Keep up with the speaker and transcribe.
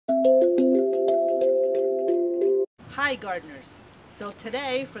Hi gardeners! So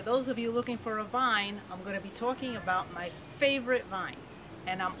today, for those of you looking for a vine, I'm going to be talking about my favorite vine.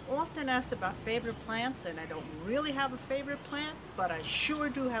 And I'm often asked about favorite plants, and I don't really have a favorite plant, but I sure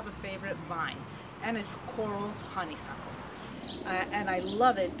do have a favorite vine, and it's coral honeysuckle. And I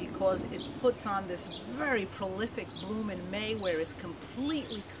love it because it puts on this very prolific bloom in May where it's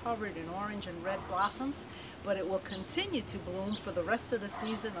completely covered in orange and red blossoms, but it will continue to bloom for the rest of the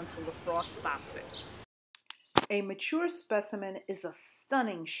season until the frost stops it. A mature specimen is a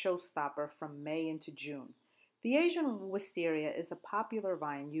stunning showstopper from May into June. The Asian wisteria is a popular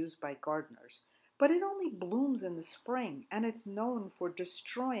vine used by gardeners, but it only blooms in the spring, and it's known for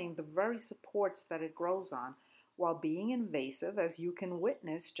destroying the very supports that it grows on while being invasive, as you can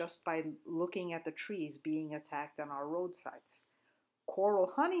witness just by looking at the trees being attacked on our roadsides.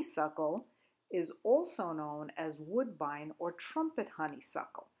 Coral honeysuckle is also known as woodbine or trumpet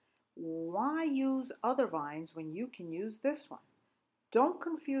honeysuckle. Why use other vines when you can use this one? Don't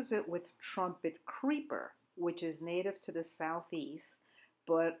confuse it with trumpet creeper, which is native to the southeast,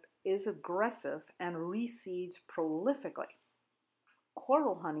 but is aggressive and reseeds prolifically.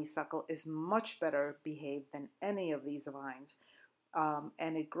 Coral honeysuckle is much better behaved than any of these vines,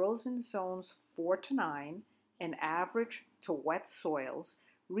 and it grows in zones 4 to 9 in average to wet soils,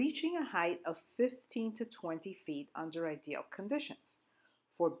 reaching a height of 15 to 20 feet under ideal conditions.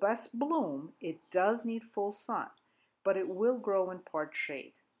 For best bloom, it does need full sun, but it will grow in part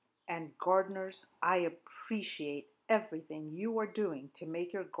shade. And gardeners, I appreciate everything you are doing to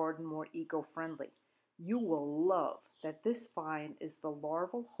make your garden more eco-friendly. You will love that this vine is the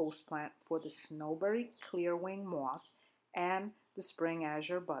larval host plant for the snowberry clearwing moth and the spring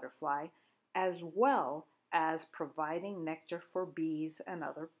azure butterfly, as well as providing nectar for bees and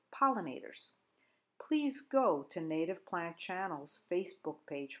other pollinators. Please go to Native Plant Channel's Facebook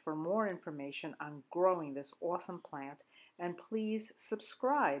page for more information on growing this awesome plant, and please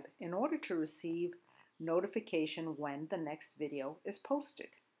subscribe in order to receive notification when the next video is posted.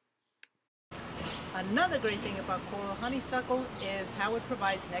 Another great thing about coral honeysuckle is how it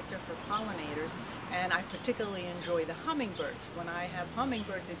provides nectar for pollinators, and I particularly enjoy the hummingbirds. When I have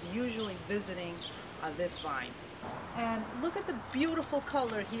hummingbirds, it's usually visiting this vine. And look at the beautiful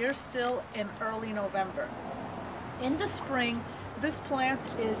color here still in early November. In the spring, this plant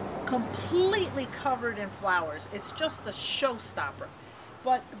is completely covered in flowers. It's just a showstopper.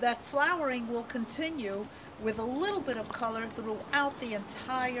 But that flowering will continue with a little bit of color throughout the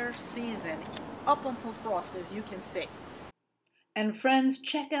entire season, up until frost, as you can see. And friends,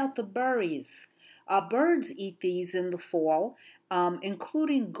 check out the berries. Birds eat these in the fall,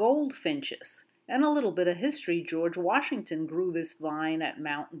 including goldfinches. And a little bit of history, George Washington grew this vine at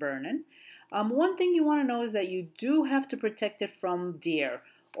Mount Vernon. One thing you want to know is that you do have to protect it from deer.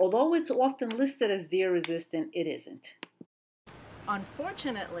 Although it's often listed as deer resistant, it isn't.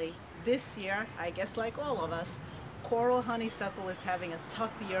 Unfortunately, this year, I guess like all of us, coral honeysuckle is having a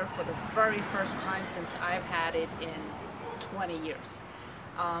tough year for the very first time since I've had it in 20 years.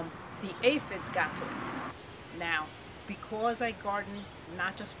 The aphids got to it. Now, because I garden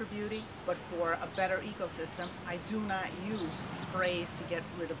not just for beauty, but for a better ecosystem, I do not use sprays to get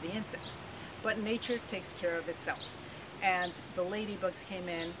rid of the insects. But nature takes care of itself. And the ladybugs came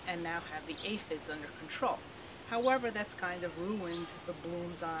in and now have the aphids under control. However, that's kind of ruined the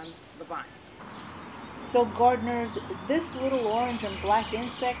blooms on the vine. So gardeners, this little orange and black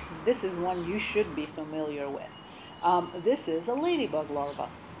insect, this is one you should be familiar with. This is a ladybug larva.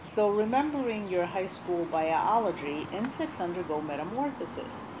 So remembering your high school biology, insects undergo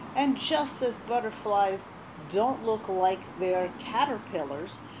metamorphosis. And just as butterflies don't look like their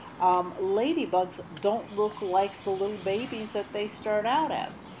caterpillars, ladybugs don't look like the little babies that they start out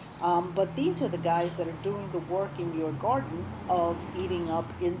as. But these are the guys that are doing the work in your garden of eating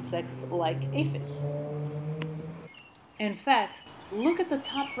up insects like aphids. In fact, look at the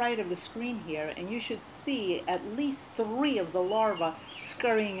top right of the screen here, and you should see at least 3 of the larvae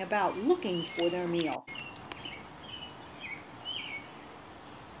scurrying about looking for their meal.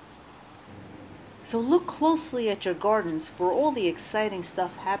 So look closely at your gardens for all the exciting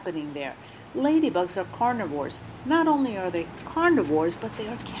stuff happening there. Ladybugs are carnivores. Not only are they carnivores, but they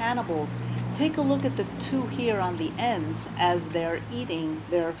are cannibals. Take a look at the 2 here on the ends as they're eating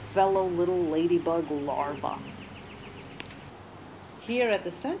their fellow little ladybug larvae. Here at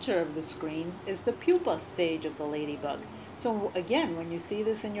the center of the screen is the pupa stage of the ladybug. So again, when you see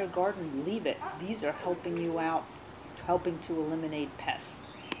this in your garden, leave it. These are helping you out, helping to eliminate pests.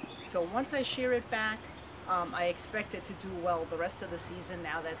 So once I shear it back, I expect it to do well the rest of the season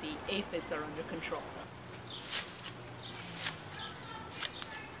now that the aphids are under control.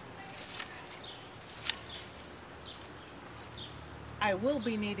 I will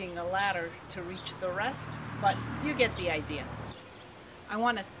be needing a ladder to reach the rest, but you get the idea. I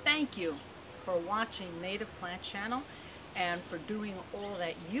want to thank you for watching Native Plant Channel and for doing all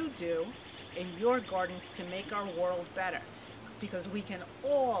that you do in your gardens to make our world better, because we can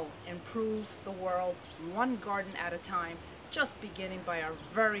all improve the world one garden at a time, just beginning by our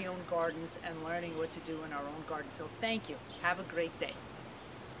very own gardens and learning what to do in our own garden. So thank you. Have a great day.